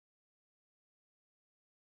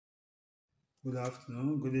Good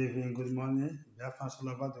afternoon, good evening, good morning. We are fans all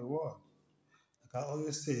over the world. Like I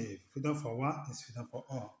always say, freedom for one is freedom for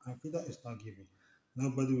all, and freedom is not given.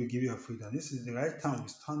 Nobody will give you a freedom. This is the right time we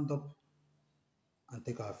stand up and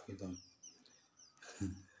take our freedom.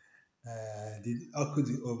 The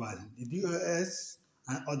Okudu over the DOS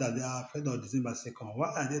and others, they are afraid of December 2nd.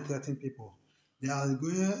 Why are they threatening people? They are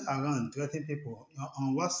going around threatening people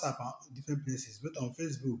on WhatsApp and different places, but on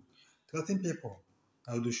Facebook, threatening people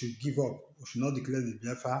that they should give up, we should not declare the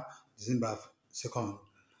Biafra December 2nd.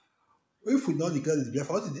 If we don't declare the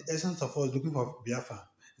Biafra, what is the essence of us looking for Biafra?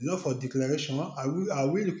 It's not for declaration. Are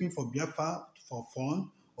we looking for Biafra for fun?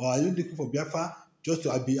 Or are you looking for Biafra just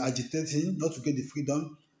to be agitating, not to get the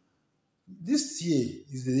freedom? This year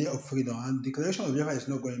is the year of freedom, and declaration of Biafra is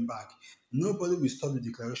not going back. Nobody will stop the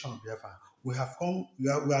declaration of Biafra. We have gone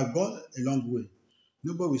a long way.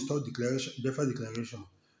 Nobody will stop declaration Biafra declaration.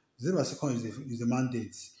 December 2nd is the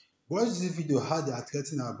mandate. Watch this video how they are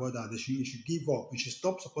threatening our brother. He should give up. We should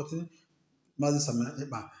stop supporting Mazi Samuel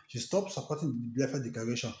Ekpa. She stopped supporting the Biafra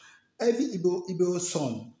declaration. Every Igbo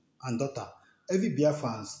son and daughter, every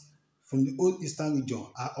Biafrans from the old eastern region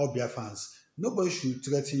are all Biafrans. Nobody should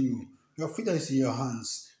threaten you. Your freedom is in your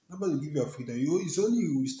hands. Nobody will give you your freedom. It's only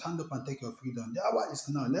you who stand up and take your freedom. The hour is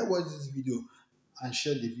now. Let's watch this video and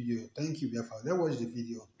share the video. Thank you, Biafra. Let's watch the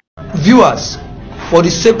video. Viewers, for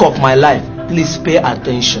the sake of my life, please pay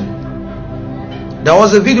attention. There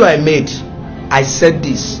was a video I made. I said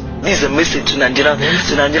this. This is a message to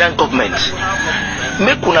Nigerian government.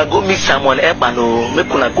 Make una go meet someone Epano.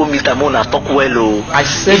 Make una go meet Amona talk well. I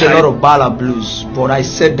said a lot of bala blues, but I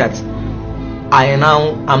said that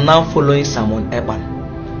I'm now following someone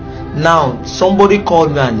Epan. Now somebody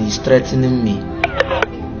called me and he's threatening me.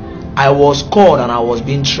 I was called and I was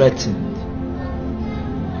being threatened.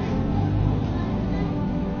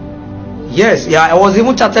 Yes, yeah, I was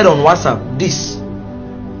even chatted on WhatsApp this,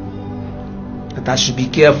 that I should be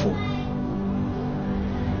careful.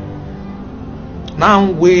 Now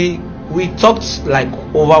we talked like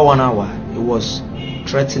over 1 hour. He was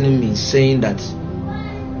threatening me, saying that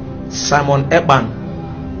Simon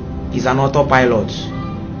Ipobn is an autopilot.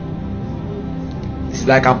 It's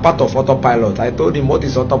like I'm part of autopilot. I told him, what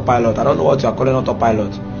is autopilot? I don't know what you are calling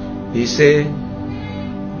autopilot. He say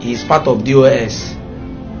he's part of DOS.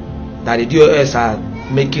 That the DOS are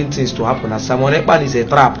making things to happen. And Simon Ipobn is a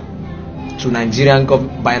trap to Nigerian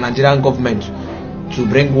government to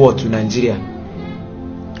bring war to Nigeria.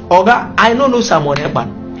 Oga, I don't know Simon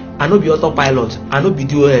Ipobn. I know be autopilot. I know be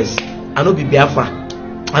DOS. I know be Biafra.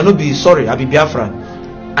 I know be I be Biafra.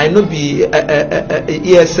 I know be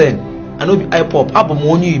ESN. I know be Ipobn. Abu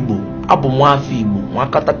monyu Igbo. Abu mwafi Igbo.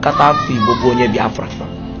 Mwakata afi Igbo bonye Biafra.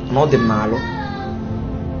 Not the malo.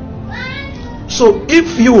 So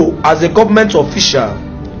if you, as a government official,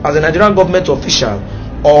 as a Nigerian government official,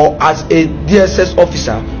 or as a DSS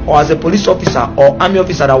officer, or as a police officer or army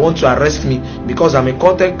officer that want to arrest me because I'm a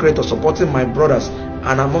content creator supporting my brothers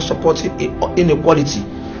and I'm not supporting inequality,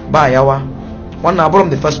 by our one I'm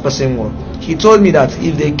the first person one. He told me that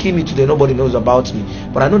if they kill me today, nobody knows about me.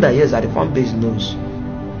 But I know that yes, that the fan base knows.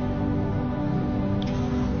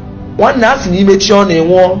 One last image on a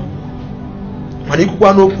war. And you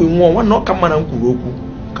can no one not come and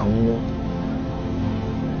kuroku can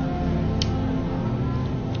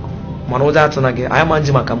Manoza Tanage, I am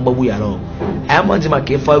Anjima Kambabu Yalo. I am Anjima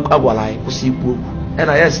Kefa Agwalai, Usiku,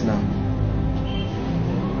 and I yes now.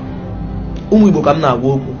 Umibo Kamna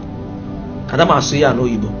Woku, Adama Suya no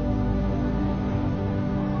Ibo.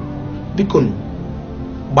 Bikon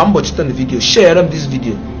Bambo Chitan the video, share them this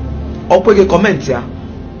video. Or put a comment here.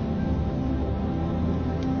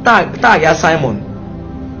 Tag ya Simon.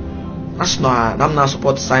 That's not. I'm not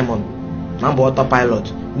support Simon. I'm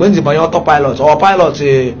autopilot. When the autopilot or pilot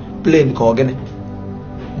plane call again.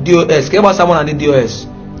 DOS. Get about someone and the DOS.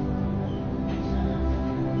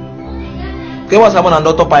 Get about someone and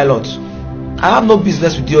autopilot. I have no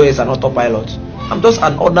business with DOS and autopilot. I'm just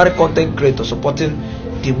an ordinary content creator supporting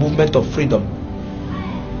the movement of freedom,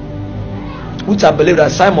 which I believe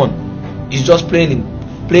that Simon is just playing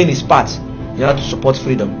his part. You have to support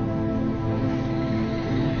freedom.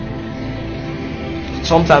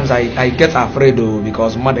 Sometimes I get afraid though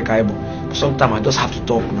because Madekaibo. Sometimes I just have to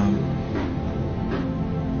talk now.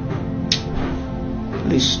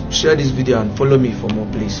 Please share this video and follow me for more,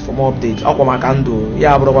 please. For more updates. Aquamakando.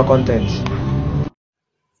 Yeah, brother content.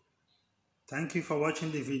 Thank you for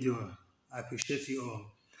watching the video. I appreciate you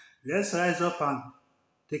all. Let's rise up and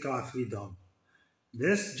take our freedom.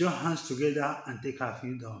 Let's join hands together and take our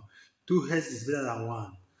freedom. Two heads is better than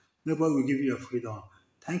one. Nobody will give you your freedom.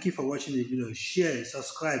 Thank you for watching the video. Share,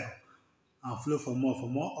 subscribe, and follow for more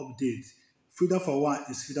updates. Freedom for one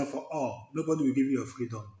is freedom for all. Nobody will give you your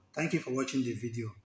freedom. Thank you for watching the video.